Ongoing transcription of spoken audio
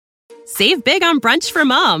Save big on brunch for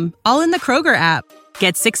mom, all in the Kroger app.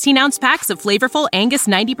 Get 16-ounce packs of flavorful Angus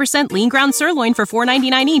 90% lean ground sirloin for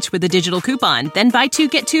 $4.99 each with a digital coupon. Then buy 2,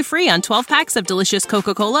 get 2 free on 12 packs of delicious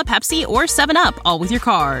Coca-Cola, Pepsi, or 7-Up, all with your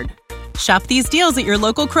card. Shop these deals at your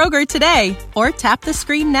local Kroger today, or tap the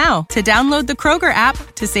screen now to download the Kroger app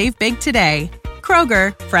to save big today.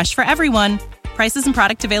 Kroger, fresh for everyone. Prices and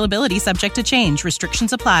product availability subject to change.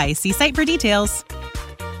 Restrictions apply. See site for details.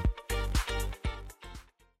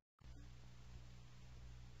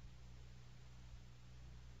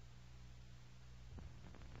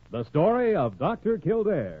 The story of Dr.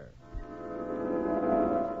 Kildare.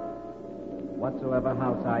 Whatsoever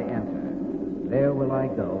house I enter, there will I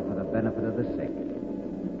go for the benefit of the sick.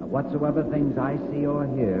 Whatsoever things I see or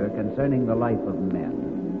hear concerning the life of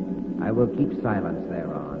men, I will keep silence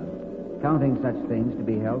thereon, counting such things to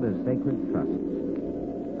be held as sacred trusts.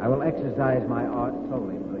 I will exercise my art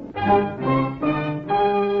solely for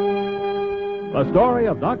The story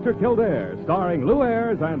of Dr. Kildare, starring Lou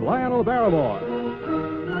Ayres and Lionel Barrymore.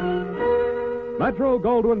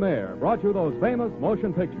 Metro-Goldwyn-Mayer brought you those famous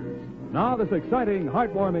motion pictures. Now this exciting,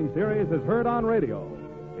 heartwarming series is heard on radio.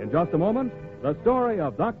 In just a moment, the story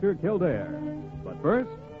of Dr. Kildare. But first,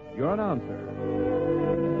 your announcer.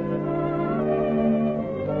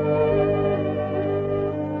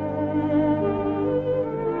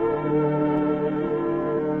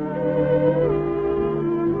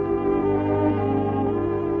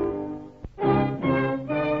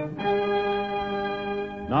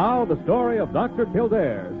 Now, the story of Dr.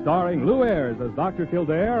 Kildare, starring Lou Ayres as Dr.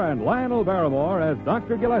 Kildare and Lionel Barrymore as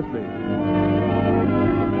Dr. Gillespie.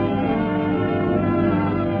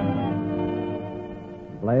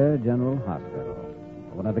 Blair General Hospital,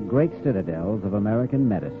 one of the great citadels of American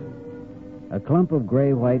medicine. A clump of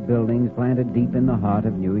gray-white buildings planted deep in the heart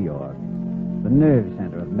of New York. The nerve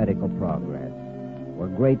center of medical progress, where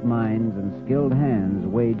great minds and skilled hands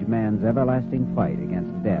wage man's everlasting fight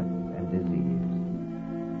against death and disease.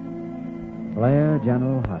 Blair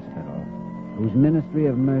General Hospital, whose ministry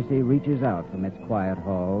of mercy reaches out from its quiet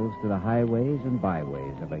halls to the highways and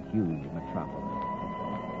byways of a huge metropolis.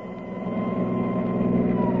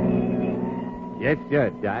 Yes, sir,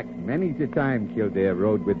 Doc. Many's the time Kildare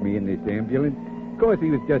rode with me in this ambulance. Of course,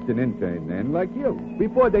 he was just an intern then, like you,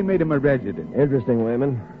 before they made him a resident. Interesting,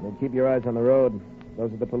 Wayman. Well, keep your eyes on the road.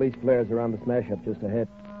 Those are the police flares around the smash-up just ahead.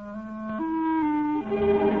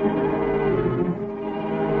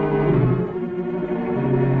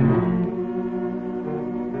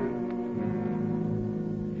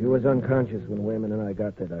 She was unconscious when Wayman and I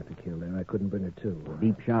got there, Dr. Kildare. I couldn't bring her to.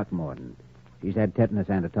 Deep shock, Morton. She's had tetanus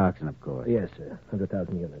antitoxin, of course. Yes, sir.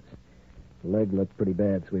 100,000 units. The leg looked pretty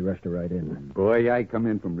bad, so we rushed her right in. Boy, I come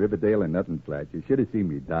in from Riverdale and nothing flat. You should have seen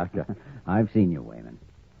me, Doc. I've seen you, Wayman.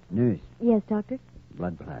 Nurse, Yes, Doctor?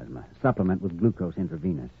 blood plasma. Supplement with glucose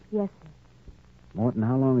intravenous. Yes, sir. Morton,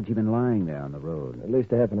 how long had she been lying there on the road? At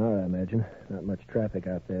least a half an hour, I imagine. Not much traffic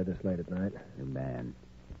out there this late at night. Too bad.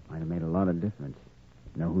 Might have made a lot of difference.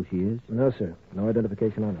 Know who she is? No, sir. No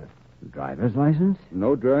identification on her. Driver's license?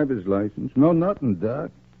 No driver's license. No nothing, Doc.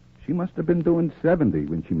 She must have been doing 70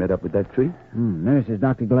 when she met up with that tree. Nurse, has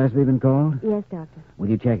Dr. Gillespie been called? Yes, Doctor. Will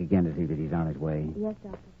you check again to see that he's on his way? Yes,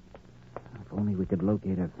 Doctor. If only we could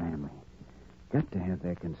locate her family. Got to have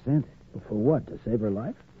their consent. For what? To save her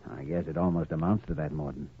life? I guess it almost amounts to that,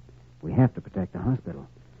 Morton. We have to protect the hospital.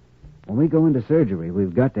 When we go into surgery,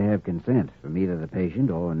 we've got to have consent from either the patient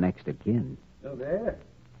or next of kin. So there.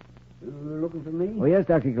 You looking for me? Oh, yes,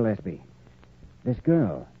 Dr. Gillespie. This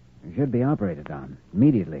girl should be operated on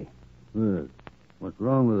immediately. Good. What's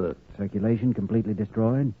wrong with her? Circulation completely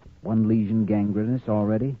destroyed. One lesion gangrenous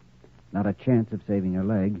already. Not a chance of saving her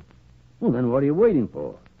leg. Well, then what are you waiting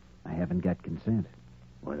for? I haven't got consent.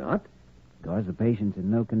 Why not? Because the patient's in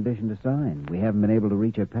no condition to sign. We haven't been able to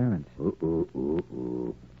reach her parents.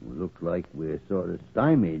 Looks like we're sort of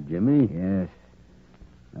stymied, Jimmy. Yes.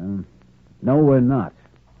 No, we're not.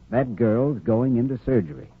 That girl's going into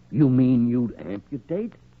surgery. You mean you'd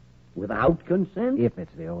amputate? Without consent? If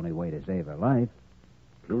it's the only way to save her life.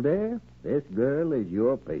 Kildare, this girl is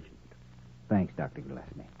your patient. Thanks, Dr.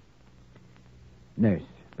 Gillespie. Nurse,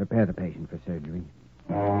 prepare the patient for surgery.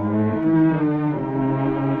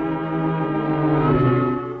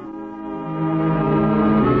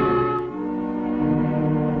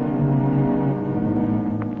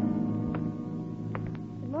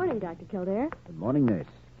 Good morning, Dr. Kildare. Good morning, nurse.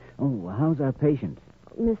 Oh, how's our patient?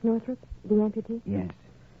 Miss Northrop, the amputee? Yes.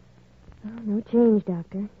 Oh, no change,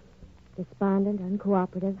 Doctor. Despondent,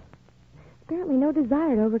 uncooperative. Apparently no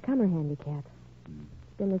desire to overcome her handicap.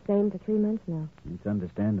 It's been the same for 3 months now. It's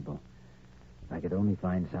understandable. If I could only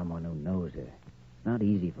find someone who knows her. It's not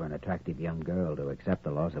easy for an attractive young girl to accept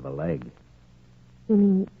the loss of a leg. You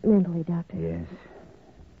mean mentally, Doctor? Yes.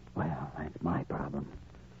 Well, that's my problem.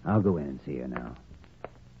 I'll go in and see her now.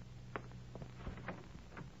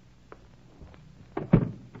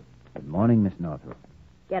 Good morning, Miss Northrop.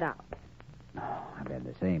 Get out. Oh, I've had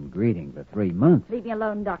the same greeting for 3 months. Leave me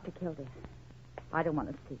alone, Dr. Kildare. I don't want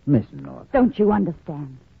to see you. Miss Northrop. Don't you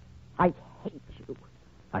understand? I hate you.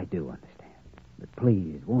 I do understand. But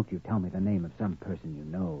please, won't you tell me the name of some person you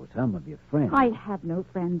know, some of your friends? I have no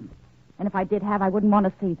friends. And if I did have, I wouldn't want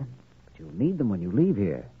to see them. But you'll need them when you leave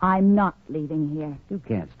here. I'm not leaving here. You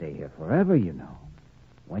can't stay here forever, you know.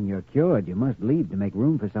 When you're cured, you must leave to make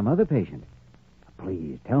room for some other patient.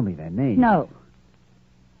 Please, tell me their names. No.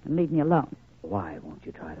 And leave me alone. Why won't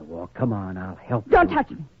you try to walk? Come on, I'll help you. Don't touch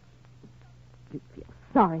me. You feel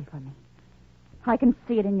sorry for me. I can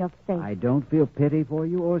see it in your face. I don't feel pity for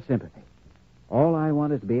you or sympathy. All I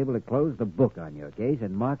want is to be able to close the book on your case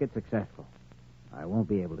and mark it successful. I won't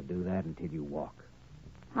be able to do that until you walk.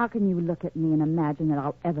 How can you look at me and imagine that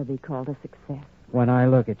I'll ever be called a success? When I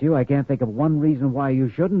look at you, I can't think of one reason why you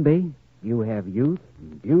shouldn't be. You have youth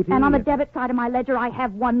and beauty. And on the debit side of my ledger, I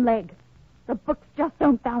have one leg. The books just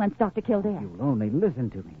don't balance, Dr. Kildare. You'll only listen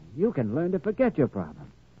to me. You can learn to forget your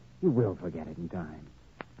problem. You will forget it in time.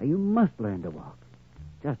 You must learn to walk.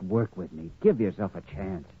 Just work with me. Give yourself a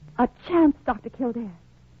chance. A chance, Dr. Kildare.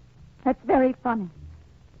 That's very funny.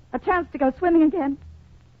 A chance to go swimming again.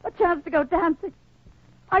 A chance to go dancing.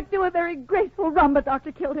 I'd do a very graceful rumba,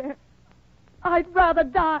 Dr. Kildare. I'd rather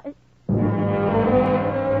die.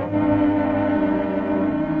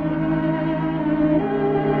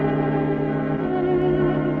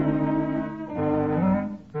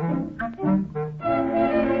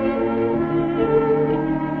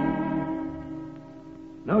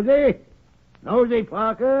 Nosey? Nosey,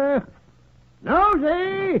 Parker?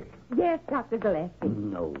 Nosey! Yes, Dr. Gillespie.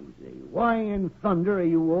 Nosey, why in thunder are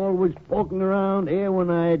you always poking around here when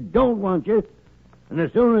I don't want you? And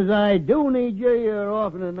as soon as I do need you, you're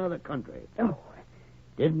off in another country. Oh.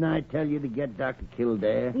 Didn't I tell you to get Dr.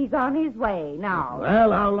 Kildare? He's on his way now.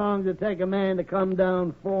 Well, how long does it take a man to come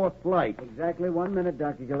down 4th flight? Exactly 1 minute,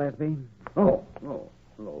 Dr. Gillespie. Oh,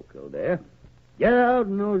 hello, Kildare. Get out,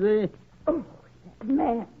 Nosey. Oh, that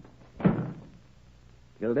man.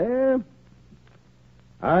 Kildare?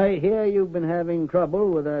 I hear you've been having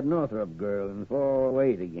trouble with that Northrop girl in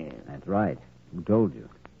 408 again. That's right. Who told you?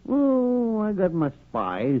 Oh, I got my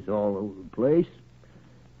spies all over the place.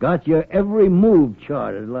 Got your every move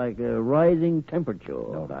charted like a rising temperature.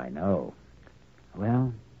 Don't I know?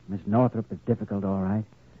 Well, Miss Northrop is difficult, all right.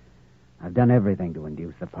 I've done everything to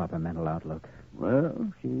induce the proper mental outlook.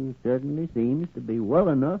 Well, she certainly seems to be well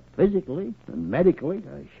enough physically and medically.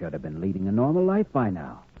 I should have been leading a normal life by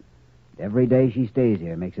now. Every day she stays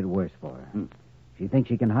here makes it worse for her. She thinks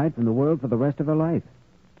she can hide from the world for the rest of her life.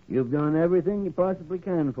 You've done everything you possibly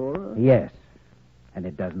can for her? Yes, and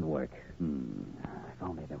it doesn't work. If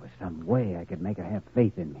only there was some way I could make her have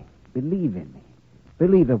faith in me, believe in me,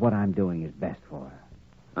 believe that what I'm doing is best for her.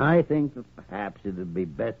 I think that perhaps it would be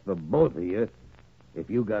best for both of you if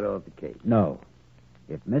you got off the case. No.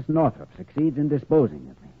 If Miss Northrop succeeds in disposing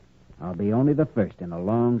of me, I'll be only the first in a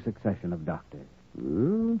long succession of doctors.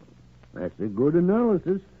 Well, that's a good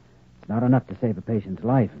analysis. It's not enough to save a patient's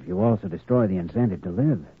life if you also destroy the incentive to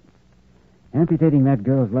live. Amputating that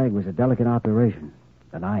girl's leg was a delicate operation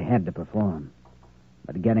that I had to perform.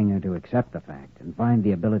 But getting her to accept the fact and find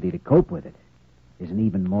the ability to cope with it is an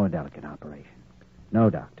even more delicate operation. No,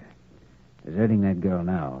 Doctor. Deserting that girl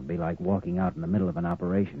now would be like walking out in the middle of an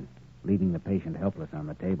operation, leaving the patient helpless on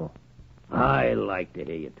the table. I like to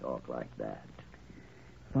hear you talk like that.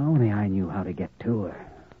 If only I knew how to get to her,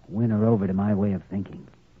 win her over to my way of thinking.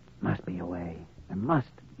 Must be a way. There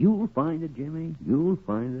must. You'll find it, Jimmy. You'll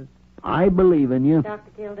find it. I believe in you. Dr.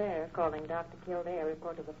 Kildare, calling Dr. Kildare.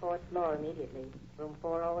 Report to the 4th floor immediately. Room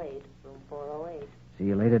 408. Room 408. See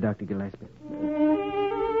you later, Dr. Gillespie.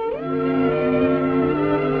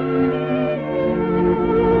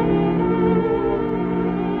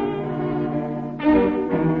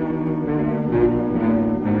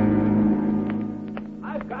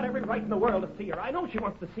 I've got every right in the world to see her. I know she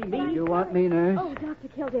wants to see me. You want me, nurse? Oh, Dr.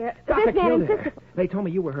 Kildare. Dr. This man Kildare. insisted... They told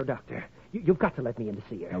me you were her doctor. You've got to let me in to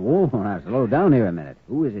see her. Whoa, now slow down here a minute.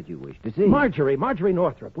 Who is it you wish to see? Marjorie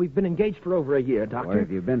Northrop. We've been engaged for over a year, Doctor. Where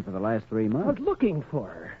have you been for the last 3 I was months? looking for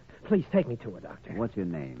her. Please take me to her, Doctor. What's your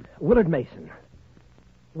name? Willard Mason.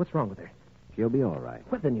 What's wrong with her? She'll be all right.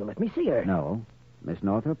 Well, then you let me see her. No. Miss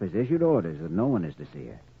Northrop has issued orders that no one is to see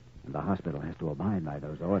her. And the hospital has to abide by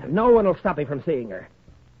those orders. No one will stop me from seeing her.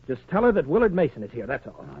 Just tell her that Willard Mason is here, that's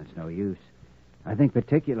all. No, it's no use. I think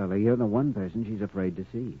particularly you're the one person she's afraid to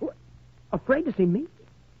see. What? Afraid to see me?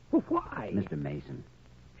 Well, why? Mr. Mason,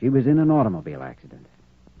 she was in an automobile accident.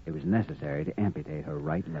 It was necessary to amputate her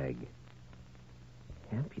right leg.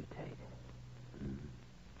 Amputate?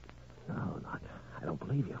 No, I don't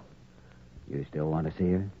believe you. You still want to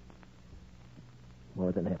see her?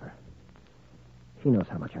 More than ever. She knows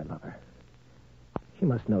how much I love her. She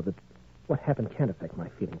must know that what happened can't affect my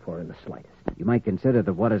feeling for her in the slightest. You might consider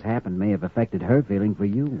that what has happened may have affected her feeling for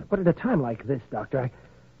you. But at a time like this, Doctor,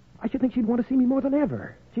 I should think she'd want to see me more than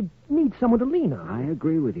ever. She'd need someone to lean on. I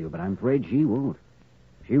agree with you, but I'm afraid she won't.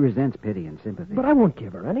 She resents pity and sympathy. But I won't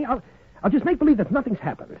give her any. I'll just make believe that nothing's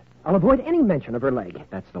happened. I'll avoid any mention of her leg.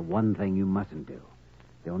 That's the one thing you mustn't do.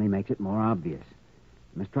 It only makes it more obvious.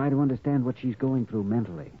 You must try to understand what she's going through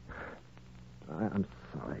mentally. I'm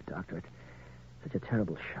sorry, Doctor. It's such a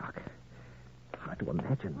terrible shock. Hard to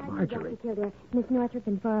imagine Marjorie. Dr. Kildare, Miss Northrup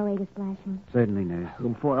in 408 is flashing. Certainly, nurse.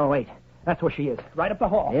 Room 408. That's where she is. Right up the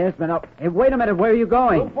hall. Yes, but no. Hey, wait a minute. Where are you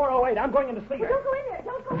going? Room 408. I'm going in to see her. Don't go in there.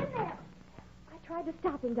 Don't go in there. I tried to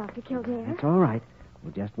stop him, Dr. Kildare. That's all right.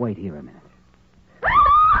 We'll just wait here a minute.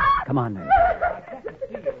 Come on, nurse. Get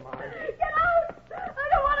out! I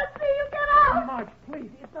don't want to see you. Get out! Marge, please.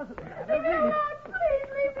 It doesn't matter. Get out! Please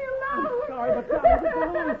leave me alone. I'm sorry, but darling, we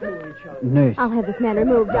belong to each other. Nurse. I'll have this man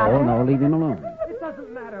removed, Doctor. No, leave him alone. It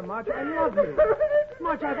doesn't matter, Marge. I love you.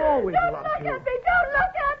 Marge, I've always loved you. Don't look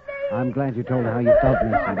at me! I'm glad you told her how you felt,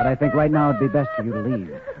 Nurse, but I think right now it'd be best for you to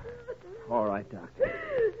leave. All right, Doctor.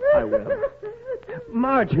 I will.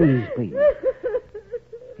 Marge. Please.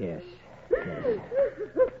 Yes.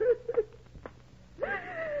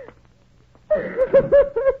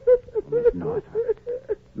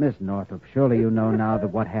 Miss Northrop, surely you know now that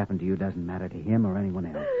what happened to you doesn't matter to him or anyone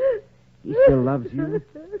else. He still loves you,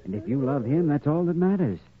 and if you love him, that's all that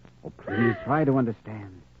matters. Oh, please, try to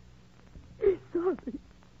understand. He saw me.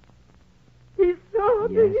 He saw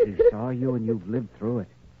me. Yes, he saw you, and you've lived through it.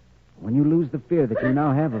 When you lose the fear that you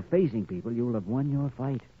now have of facing people, you'll have won your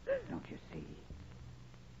fight. Don't you see?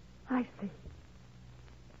 I see.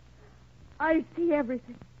 I see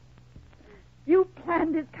everything. You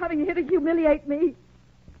planned his coming here to humiliate me.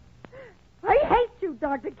 I hate you,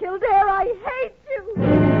 Dr. Kildare. I hate you.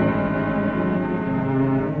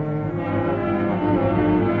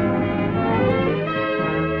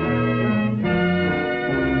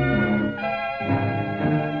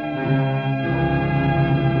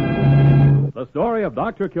 The story of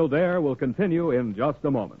Dr. Kildare will continue in just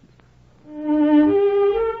a moment.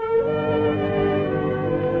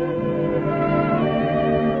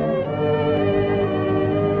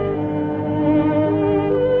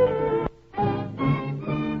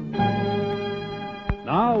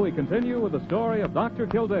 Now we continue with the story of Dr.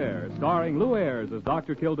 Kildare, starring Lou Ayres as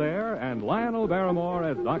Dr. Kildare and Lionel Barrymore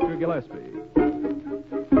as Dr. Gillespie.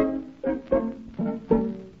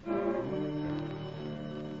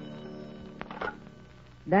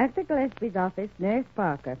 Dr. Gillespie's office, Nurse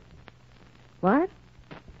Parker. What?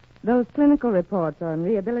 Those clinical reports on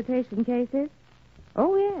rehabilitation cases?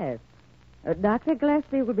 Oh, yes. Dr.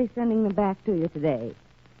 Gillespie will be sending them back to you today.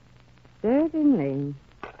 Certainly.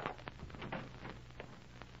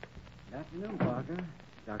 Good afternoon, Parker.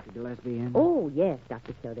 Dr. Gillespie in? Oh, yes,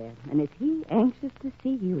 Dr. Kildare. And is he anxious to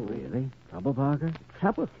see you? Really? Trouble, Parker?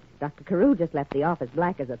 Trouble? Dr. Carew just left the office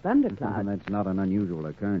black as a thundercloud. That's not an unusual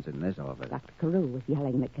occurrence in this office. Dr. Carew was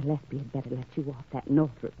yelling that Gillespie had better let you off that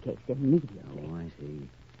Northrop case immediately. Oh, I see.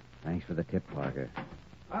 Thanks for the tip, Parker.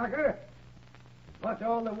 Parker, what's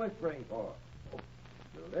all the whispering for? Oh,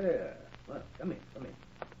 there. Well, come in.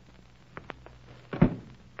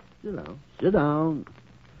 Sit down.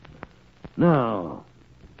 Now,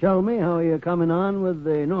 tell me how you're coming on with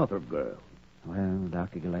the Northrop girl. Well,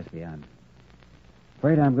 Dr. Gillespie, I'm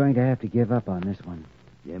afraid I'm going to have to give up on this one.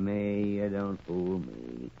 Jimmy, you don't fool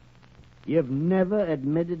me. You've never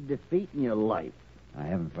admitted defeat in your life. I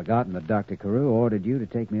haven't forgotten that Dr. Carew ordered you to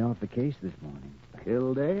take me off the case this morning.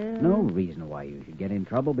 Kildare? No reason why you should get in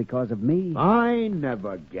trouble because of me. I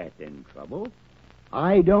never get in trouble.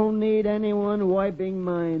 I don't need anyone wiping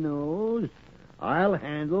my nose. I'll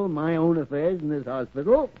handle my own affairs in this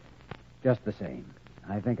hospital. Just the same,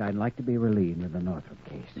 I think I'd like to be relieved of the Northrop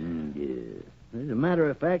case. Yes. As a matter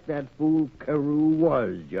of fact, that fool Carew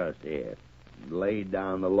was just here. Laid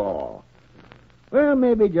down the law. Well,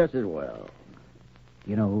 maybe just as well.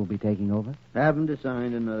 You know who'll be taking over? Haven't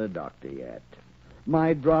assigned another doctor yet.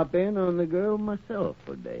 Might drop in on the girl myself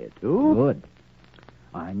for a day or two. Good.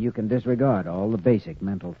 And you can disregard all the basic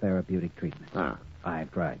mental therapeutic treatments.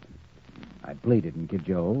 I've tried. I pleaded and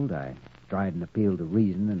cajoled. I tried and appealed to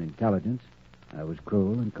reason and intelligence. I was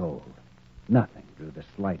cruel and cold. Nothing drew the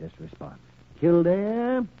slightest response.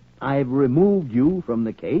 Kildare, I've removed you from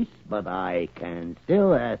the case, but I can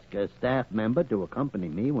still ask a staff member to accompany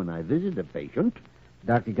me when I visit a patient.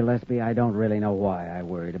 Dr. Gillespie, I don't really know why I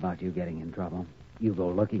worried about you getting in trouble. You go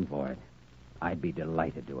looking for it. I'd be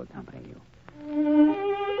delighted to accompany you.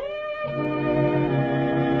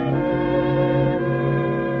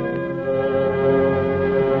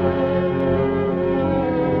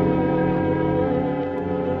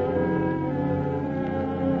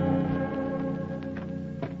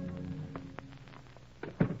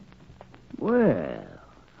 Well,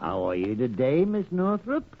 how are you today, Miss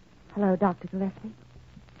Northrop? Hello, Dr. Gillespie.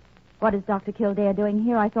 What is Dr. Kildare doing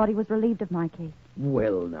here? I thought he was relieved of my case.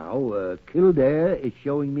 Well, now, Kildare is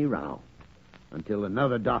showing me round until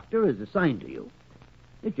another doctor is assigned to you.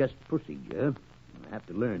 It's just procedure. I have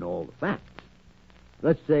to learn all the facts.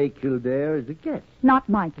 Let's say Kildare is a guest. Not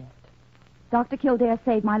my guest. Dr. Kildare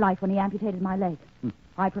saved my life when he amputated my leg.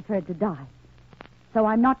 I preferred to die. So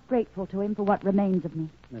I'm not grateful to him for what remains of me.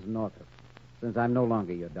 Miss Northrop, since I'm no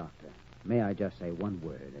longer your doctor, may I just say one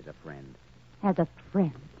word as a friend? As a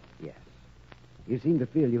friend? Yes. You seem to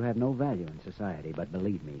feel you have no value in society, but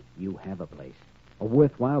believe me, you have a place. A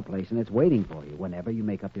worthwhile place, and it's waiting for you whenever you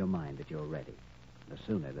make up your mind that you're ready. The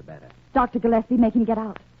sooner, the better. Dr. Gillespie, make him get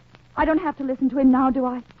out. I don't have to listen to him now, do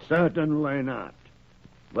I? Certainly not.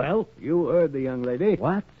 Well, you heard the young lady.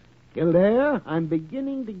 What? Kildare, I'm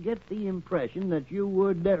beginning to get the impression that you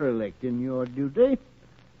were derelict in your duty.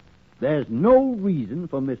 There's no reason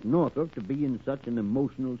for Miss Northrop to be in such an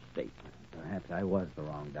emotional state. Perhaps I was the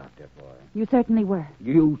wrong doctor for her. You certainly were.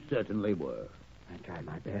 You certainly were. I tried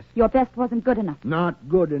my best. Your best wasn't good enough. Not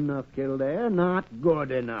good enough, Kildare. Not good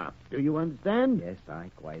enough. Do you understand? Yes, I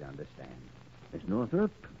quite understand. Miss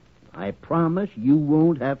Northrop, I promise you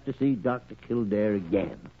won't have to see Dr. Kildare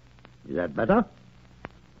again. Is that better?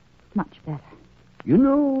 Much better. You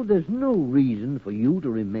know, there's no reason for you to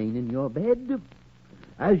remain in your bed.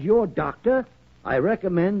 As your doctor, I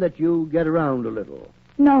recommend that you get around a little.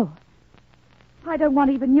 No. I don't want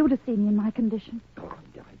even you to see me in my condition. Oh,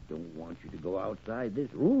 I don't want you to go outside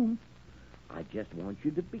this room. I just want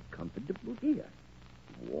you to be comfortable here.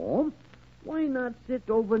 Warm? Why not sit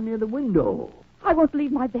over near the window? I won't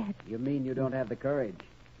leave my bed. You mean you don't have the courage?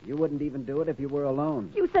 You wouldn't even do it if you were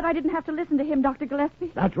alone. You said I didn't have to listen to him, Dr.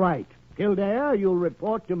 Gillespie. That's right. Kildare, you'll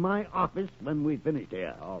report to my office when we've finished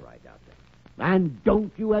here. All right, Doctor. And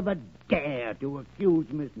don't you ever dare to accuse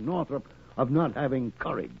Miss Northrop of not having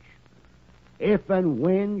courage. If and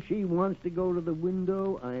when she wants to go to the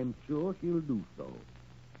window, I am sure she'll do so.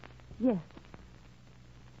 Yes.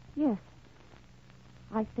 Yes.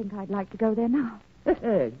 I think I'd like to go there now.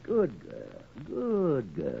 Good girl.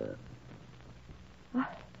 Good girl.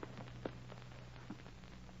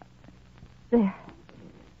 There.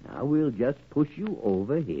 Now we'll just push you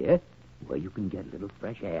over here where you can get a little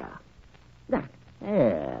fresh air.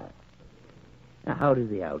 There. Now, how does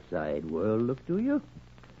the outside world look to you?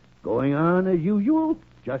 Going on as usual,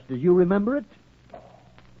 just as you remember it?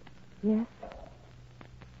 Yes.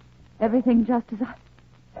 Everything just as I...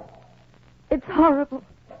 It's horrible.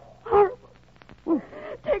 Horrible.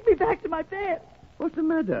 Take me back to my bed. What's the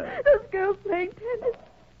matter? Those girls playing tennis.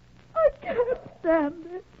 I can't stand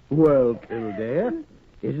it. Well, Kildare,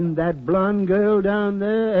 isn't that blonde girl down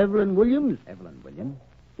there Evelyn Williams? Evelyn Williams?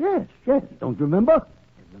 Yes. Don't you remember?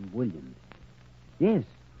 Evelyn Williams. Yes,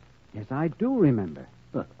 I do remember.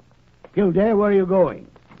 Kildare, where are you going?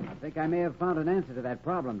 I think I may have found an answer to that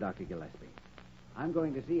problem, Dr. Gillespie. I'm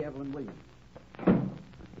going to see Evelyn Williams.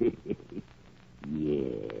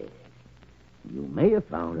 Yes. You may have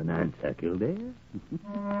found an answer, Kildare.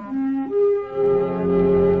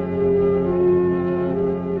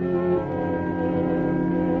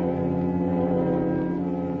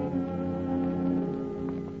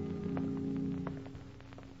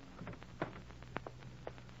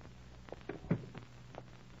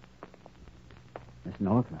 Miss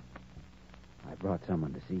Northrop, I brought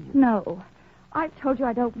someone to see you. No. I've told you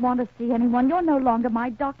I don't want to see anyone. You're no longer my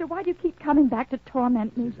doctor. Why do you keep coming back to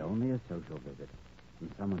torment me? This is only a social visit from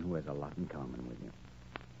someone who has a lot in common with you.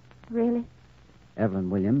 Really? Evelyn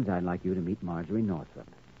Williams, I'd like you to meet Marjorie Northrop.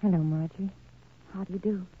 Hello, Marjorie. How do you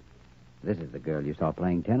do? This is the girl you saw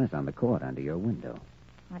playing tennis on the court under your window.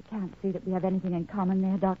 I can't see that we have anything in common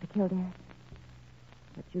there, Dr. Kildare.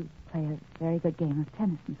 But you play a very good game of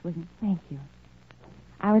tennis, Miss Williams. Thank you.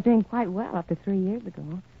 I was doing quite well up to 3 years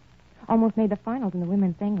ago. Almost made the finals in the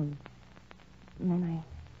women's singles. And then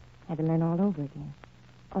I had to learn all over again.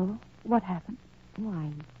 Oh? What happened?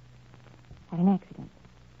 Why, I had an accident.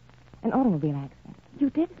 An automobile accident. You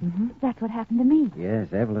did? Mm-hmm. That's what happened to me.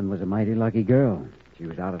 Yes, Evelyn was a mighty lucky girl. She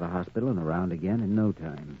was out of the hospital and around again in no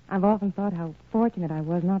time. I've often thought how fortunate I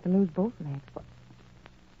was not to lose both legs.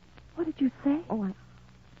 What did you say? Oh, I'm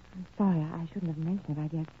sorry. I shouldn't have mentioned it, I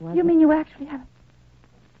guess. You mean you actually have...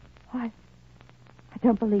 Why, I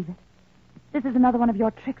don't believe it. This is another one of your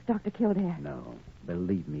tricks, Dr. Kildare. No,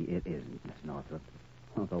 believe me, it isn't, Miss Northrop.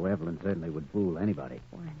 Although Evelyn certainly would fool anybody.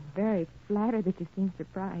 Well, I'm very flattered that you seem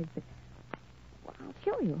surprised, but... Well, I'll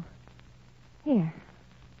show you. Here.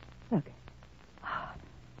 Look.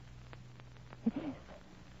 It is.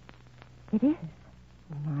 It is.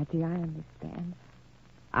 Well, Margie, I understand.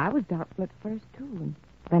 I was doubtful at first, too, and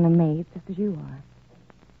then amazed, just as you are.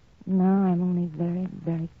 Now I'm only very,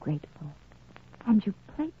 very grateful. And you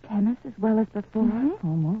play tennis as well as before? Mm-hmm.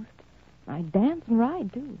 Almost. I dance and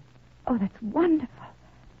ride, too. Oh, that's wonderful.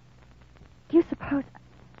 Do you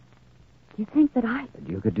think that I... That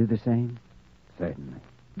you could do the same? Certainly.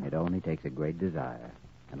 It only takes a great desire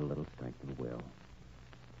and a little strength of will.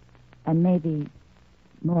 And maybe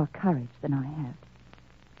more courage than I have.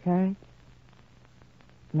 Courage?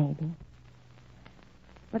 Maybe.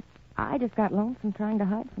 But I just got lonesome trying to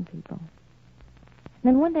hide from people.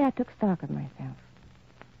 Then one day I took stock of myself.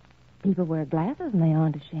 People wear glasses and they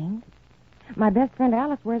aren't ashamed. My best friend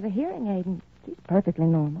Alice wears a hearing aid and she's perfectly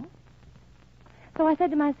normal. So I said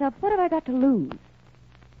to myself, what have I got to lose?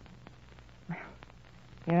 Well,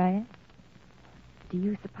 here I am. Do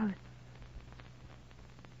you suppose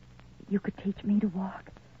you could teach me to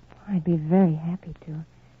walk? I'd be very happy to.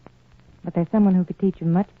 But there's someone who could teach you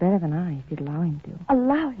much better than I, if you'd allow him to.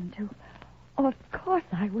 Allow him to? Oh, of course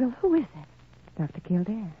I will. Who is it? Dr.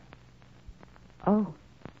 Kildare. Oh.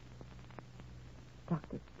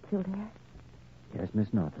 Dr. Kildare? Yes,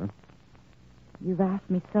 Miss Northrop. You've asked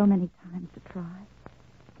me so many times to try.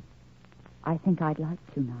 I think I'd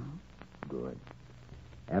like to now. Good.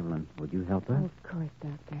 Evelyn, would you help her? Oh, of course,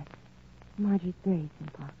 Doctor. Margie's very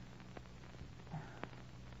simple.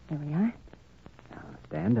 There we are. Now,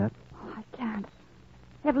 stand up. Oh, I can't.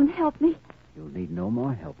 Evelyn, help me. You'll need no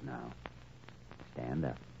more help now. Stand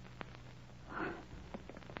up.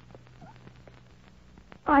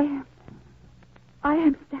 I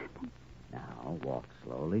am standing. Now, walk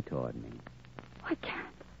slowly toward me. I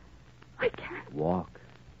can't. Walk.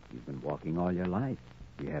 You've been walking all your life.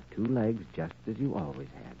 You have two legs just as you always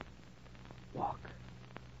had. Walk.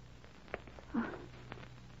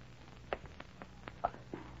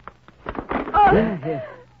 Oh,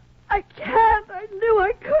 I can't. I knew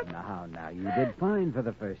I couldn't. Now, you did fine for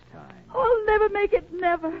the first time. Oh, I'll never make it,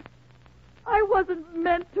 never. I wasn't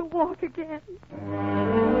meant to walk again.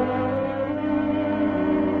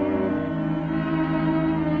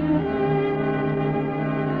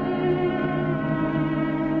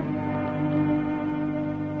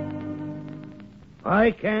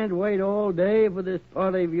 I can't wait all day for this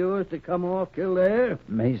party of yours to come off, Kildare.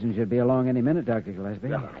 Mason should be along any minute, Dr.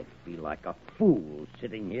 Gillespie. I feel like a fool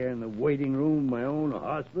sitting here in the waiting room of my own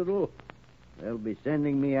hospital. They'll be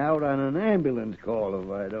sending me out on an ambulance call if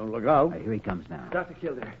I don't look out. Here he comes now. Dr.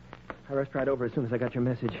 Kildare, I rushed right over as soon as I got your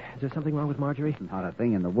message. Is there something wrong with Marjorie? Not a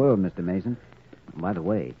thing in the world, Mr. Mason. By the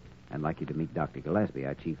way, I'd like you to meet Dr. Gillespie,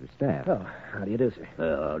 our chief of staff. Oh, how do you do, sir?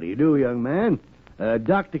 How do you do, young man?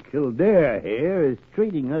 Dr. Kildare here is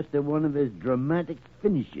treating us to one of his dramatic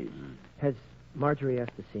finishes. Has Marjorie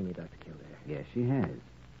asked to see me, Dr. Kildare? Yes, she has.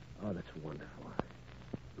 Oh, that's wonderful.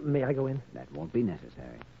 May I go in? That won't be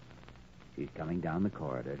necessary. She's coming down the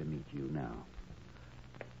corridor to meet you now.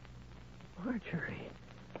 Marjorie.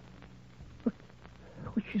 Look,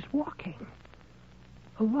 she's walking.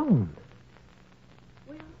 Alone.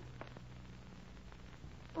 Will.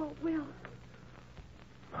 Oh, Will.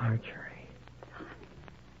 Marjorie.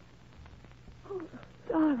 Oh,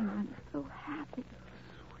 darling, I'm so happy.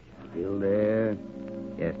 Kildare.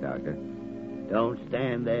 Yes, Doctor. Don't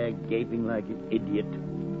stand there gaping like an idiot.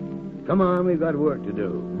 Come on, we've got work to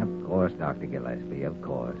do. Of course, Dr. Gillespie, of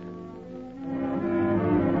course.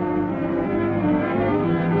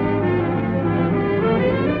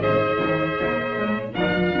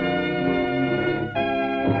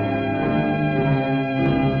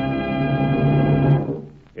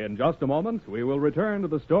 In just a moment, we will return to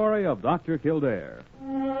the story of Dr. Kildare.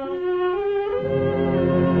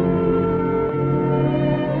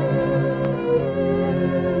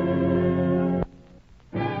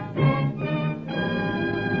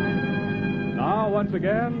 Now, once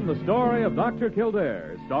again, the story of Dr.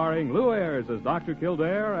 Kildare, starring Lou Ayres as Dr.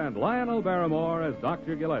 Kildare and Lionel Barrymore as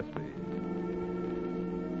Dr. Gillespie.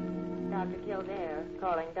 Dr. Kildare,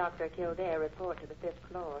 calling Dr. Kildare, report to the 5th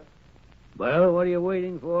floor. Well, what are you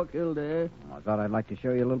waiting for, Kildare? I thought I'd like to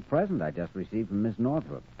show you a little present I just received from Miss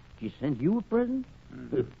Northrop. She sent you a present?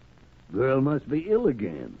 Girl must be ill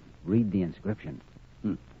again. Read the inscription.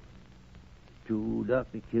 To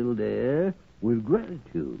Dr. Kildare, with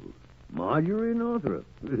gratitude. Marjorie Northrop.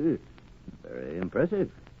 Very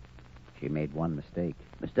impressive. She made one mistake.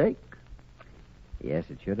 Mistake? Yes,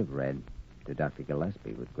 it should have read, to Dr.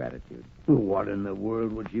 Gillespie with gratitude. What in the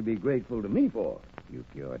world would she be grateful to me for? You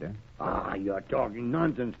cured her. Ah, you're talking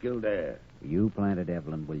nonsense, Kildare. You planted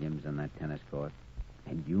Evelyn Williams in that tennis court,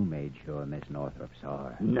 and you made sure Miss Northrop saw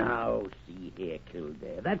her. Now, see here,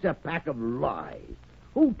 Kildare. That's a pack of lies.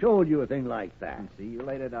 Who told you a thing like that? See you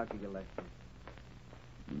later, Dr. Gillespie.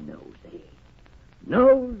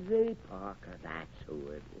 Nosy Parker, that's who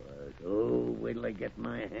it was. Oh, wait till I get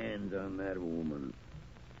my hands on that woman.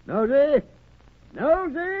 Nosy!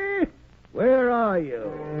 Nosy! Where are you?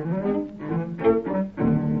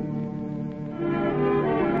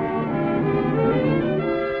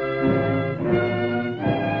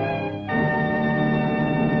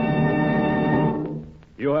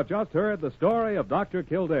 You have just heard the story of Dr.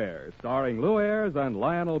 Kildare, starring Lou Ayres and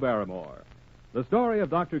Lionel Barrymore. The story of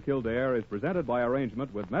Dr. Kildare is presented by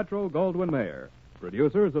arrangement with Metro-Goldwyn-Mayer,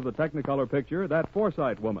 producers of the Technicolor picture That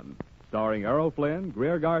Forsyte Woman, starring Errol Flynn,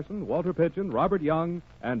 Greer Garson, Walter Pitchin, Robert Young,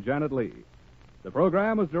 and Janet Leigh. The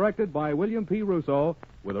program was directed by William P. Russo,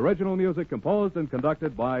 with original music composed and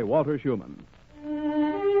conducted by Walter Schumann.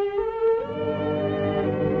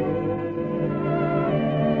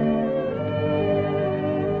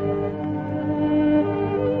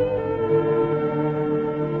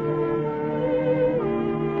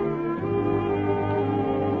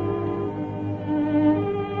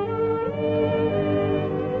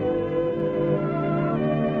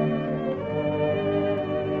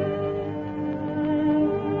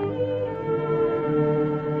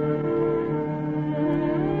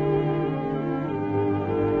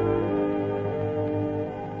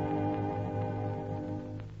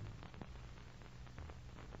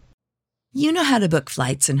 You know how to book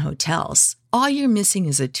flights and hotels. All you're missing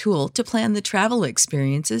is a tool to plan the travel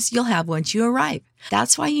experiences you'll have once you arrive.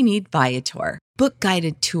 That's why you need Viator. Book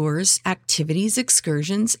guided tours, activities,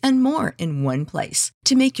 excursions, and more in one place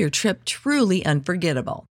to make your trip truly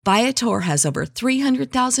unforgettable. Viator has over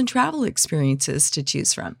 300,000 travel experiences to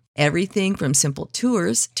choose from. Everything from simple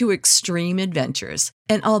tours to extreme adventures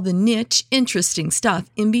and all the niche, interesting stuff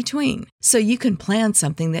in between. So you can plan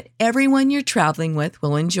something that everyone you're traveling with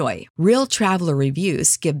will enjoy. Real traveler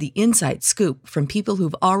reviews give the inside scoop from people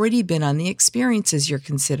who've already been on the experiences you're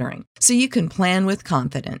considering. So you can plan with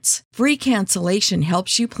confidence. Free cancellation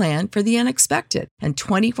helps you plan for the unexpected. And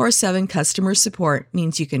 24/7 customer support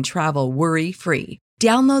means you can travel worry-free.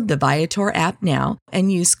 Download the Viator app now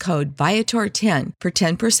and use code Viator10 for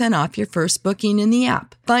 10% off your first booking in the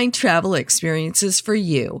app. Find travel experiences for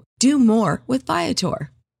you. Do more with Viator.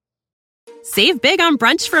 Save big on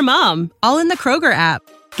brunch for mom, all in the Kroger app.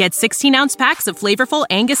 Get 16-ounce packs of flavorful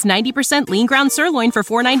Angus 90% lean ground sirloin for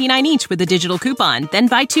 $4.99 each with a digital coupon. Then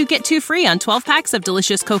buy 2, get 2 free on 12 packs of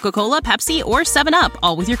delicious Coca-Cola, Pepsi, or 7-Up,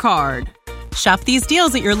 all with your card. Shop these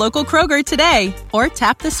deals at your local Kroger today, or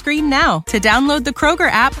tap the screen now to download the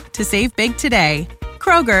Kroger app to save big today.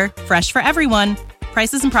 Kroger, fresh for everyone.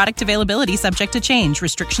 Prices and product availability subject to change.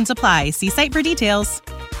 Restrictions apply. See site for details.